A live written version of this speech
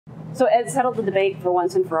So Ed, settle the debate for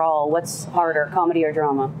once and for all. What's harder, comedy or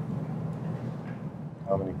drama?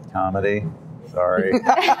 Comedy. Comedy. Sorry.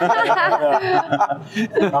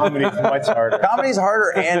 Comedy's much harder. Comedy's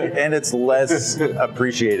harder, and it's less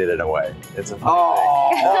appreciated in a way. It's a funny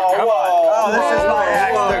thing. Come on. Oh, this is my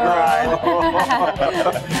axe to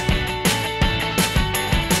grind.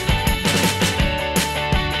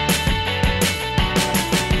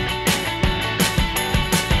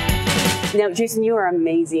 Now, Jason, you are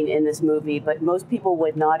amazing in this movie, but most people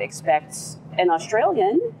would not expect an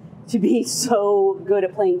Australian to be so good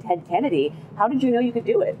at playing Ted Kennedy. How did you know you could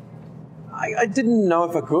do it? I didn't know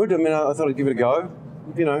if I could. I mean, I thought I'd give it a go,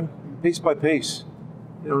 you know, piece by piece.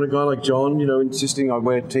 You know, and a guy like John, you know, insisting I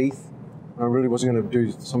wear teeth. I really wasn't going to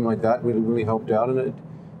do something like that. Really helped out, and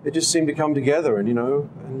it just seemed to come together, and, you know,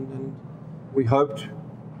 and we hoped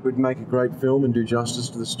we'd make a great film and do justice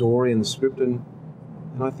to the story and the script, and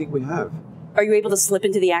I think we have. Are you able to slip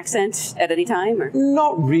into the accent at any time? Or?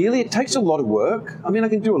 Not really. It takes a lot of work. I mean, I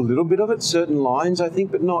can do a little bit of it, certain lines, I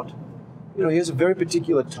think, but not, you know, he has a very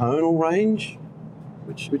particular tonal range,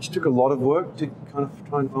 which took a lot of work to kind of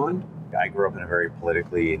try and find. I grew up in a very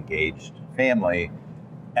politically engaged family,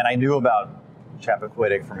 and I knew about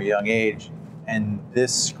Chappaquiddick from a young age, and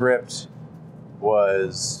this script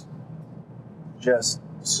was just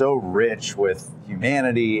so rich with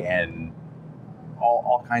humanity and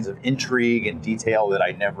all kinds of intrigue and detail that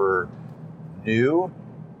I never knew.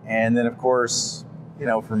 And then, of course, you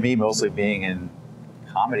know, for me, mostly being in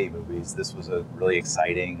comedy movies, this was a really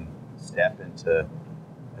exciting step into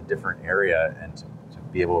a different area, and to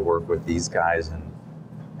be able to work with these guys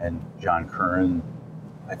and John Curran,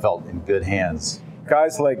 I felt in good hands.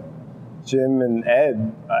 Guys like Jim and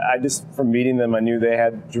Ed, I just, from meeting them, I knew they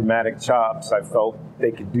had dramatic chops. I felt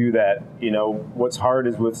they could do that. You know, what's hard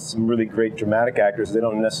is with some really great dramatic actors, they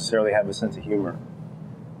don't necessarily have a sense of humor.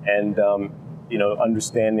 And, you know,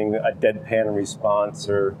 understanding a deadpan response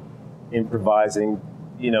or improvising,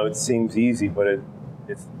 you know, it seems easy, but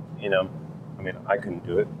it's, you know, I mean, I couldn't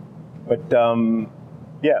do it. But,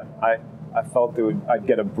 yeah, I felt I'd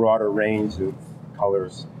get a broader range of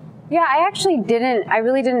colors. Yeah, I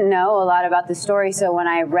really didn't know a lot about the story, so when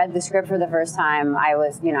I read the script for the first time, I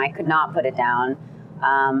was, you know, I could not put it down.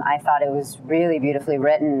 I thought it was really beautifully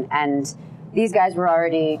written, and these guys were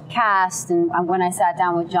already cast, and when I sat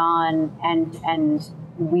down with John and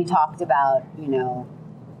we talked about, you know,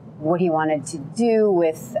 what he wanted to do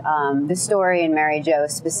with the story and Mary Jo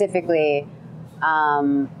specifically,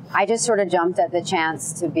 I just sort of jumped at the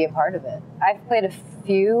chance to be a part of it. I've played a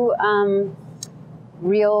few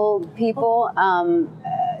real people,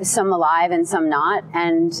 some alive and some not,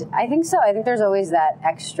 and I think so. I think there's always that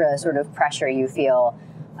extra sort of pressure you feel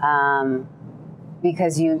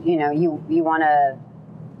because you want to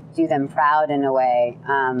do them proud in a way,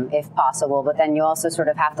 if possible, but then you also sort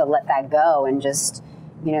of have to let that go and just,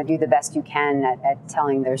 you know, do the best you can at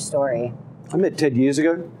telling their story. I met Ted years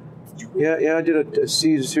ago. Yeah, I did a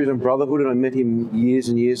series on Brotherhood, and I met him years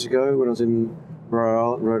and years ago when I was in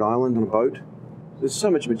Rhode Island on a boat. There's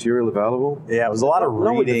so much material available. Yeah, it was a lot of reading.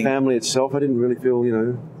 Not with the family itself. I didn't really feel, you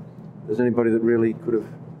know, there's anybody that really could have.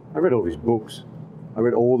 I read all of his books. I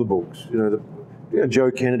read all the books. You know,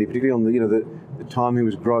 Joe Kennedy, particularly on the, you know, the time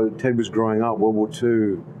Ted was growing up, World War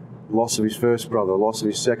II, loss of his first brother, loss of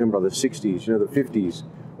his second brother, 60s, you know, the 50s,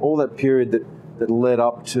 all that period that led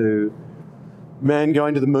up to man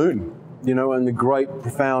going to the moon, you know, and the great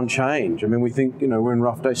profound change. I mean, we think, you know, we're in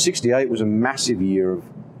rough days. 68 was a massive year of,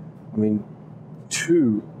 I mean,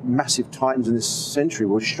 2 massive titans in this century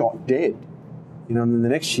were shot dead. You know, and then the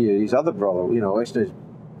next year, his other brother, you know, actually,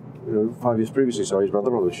 5 years previously, sorry, his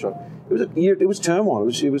brother was shot. It was a year. It was turmoil.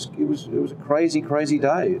 It was a crazy, crazy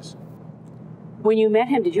days. When you met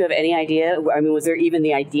him, did you have any idea? I mean, was there even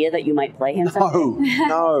the idea that you might play him?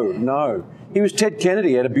 No. He was Ted Kennedy.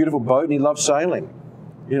 He had a beautiful boat, and he loved sailing.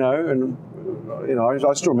 You know, and you know,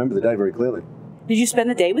 I still remember the day very clearly. Did you spend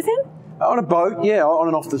the day with him? On a boat, yeah, on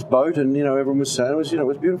and off this boat, and you know, everyone was saying it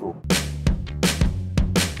was beautiful.